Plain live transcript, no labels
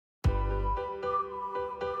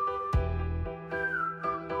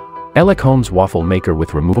Elechomes waffle maker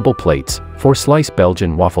with removable plates, 4-slice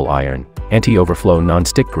Belgian waffle iron, anti-overflow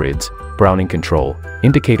non-stick grids, browning control,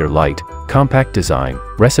 indicator light, compact design,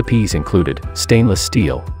 recipes included, stainless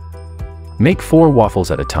steel. Make 4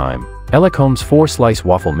 waffles at a time. Elechomes 4-slice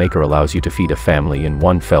waffle maker allows you to feed a family in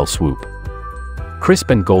one fell swoop. Crisp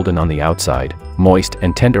and golden on the outside, moist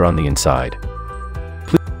and tender on the inside.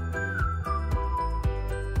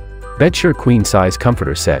 Bedsure queen size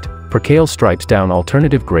comforter set, percale stripes down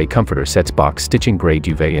alternative gray comforter sets box stitching gray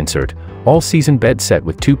duvet insert, all season bed set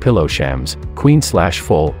with 2 pillow shams,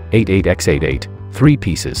 queen/full, 88x88, 3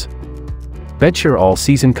 pieces. Bedsure all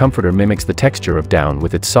season comforter mimics the texture of down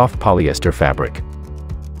with its soft polyester fabric.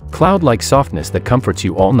 Cloud-like softness that comforts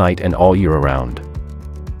you all night and all year around.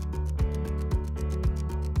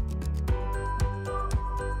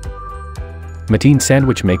 Metine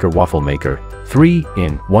sandwich maker waffle maker,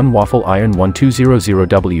 3-in-1 waffle iron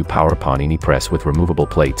 1200W power panini press with removable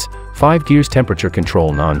plates, 5 gears temperature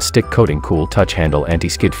control non-stick coating cool touch handle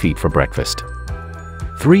anti-skid feet for breakfast.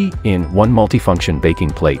 3-in-1 multifunction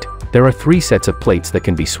baking plate, there are 3 sets of plates that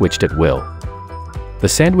can be switched at will. The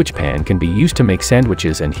sandwich pan can be used to make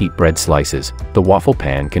sandwiches and heat bread slices, the waffle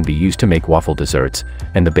pan can be used to make waffle desserts,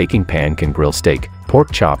 and the baking pan can grill steak,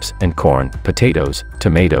 pork chops and corn, potatoes,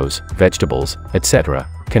 tomatoes, vegetables, etc.,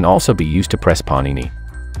 can also be used to press panini.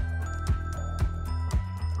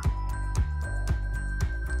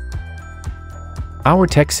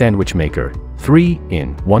 Auertech sandwich maker,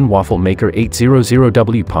 3-in-1 waffle maker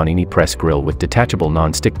 800W panini press grill with detachable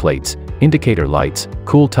non-stick plates, indicator lights,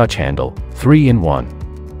 cool touch handle,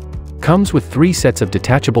 3-in-1. Comes with 3 sets of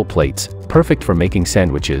detachable plates, perfect for making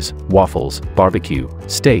sandwiches, waffles, barbecue,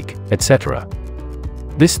 steak, etc.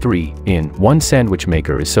 This 3-in-1 sandwich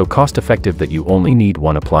maker is so cost-effective that you only need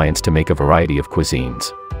one appliance to make a variety of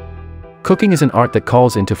cuisines. Cooking is an art that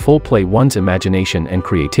calls into full play one's imagination and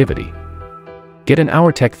creativity. Get an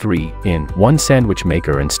Auertech 3-in-1 sandwich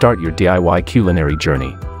maker and start your DIY culinary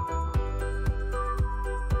journey.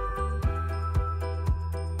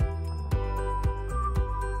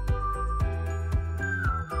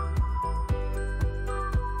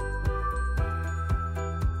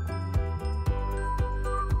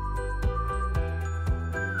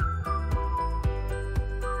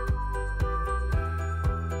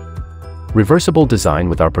 Reversible design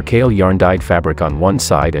with our percale yarn dyed fabric on one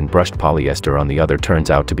side and brushed polyester on the other turns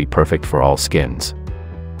out to be perfect for all skins.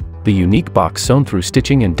 The unique box sewn through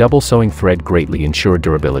stitching and double sewing thread greatly ensure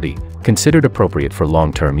durability, considered appropriate for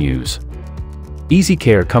long-term use. Easy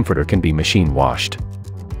care comforter can be machine washed.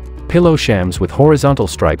 Pillow shams with horizontal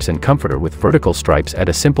stripes and comforter with vertical stripes add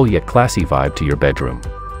a simple yet classy vibe to your bedroom.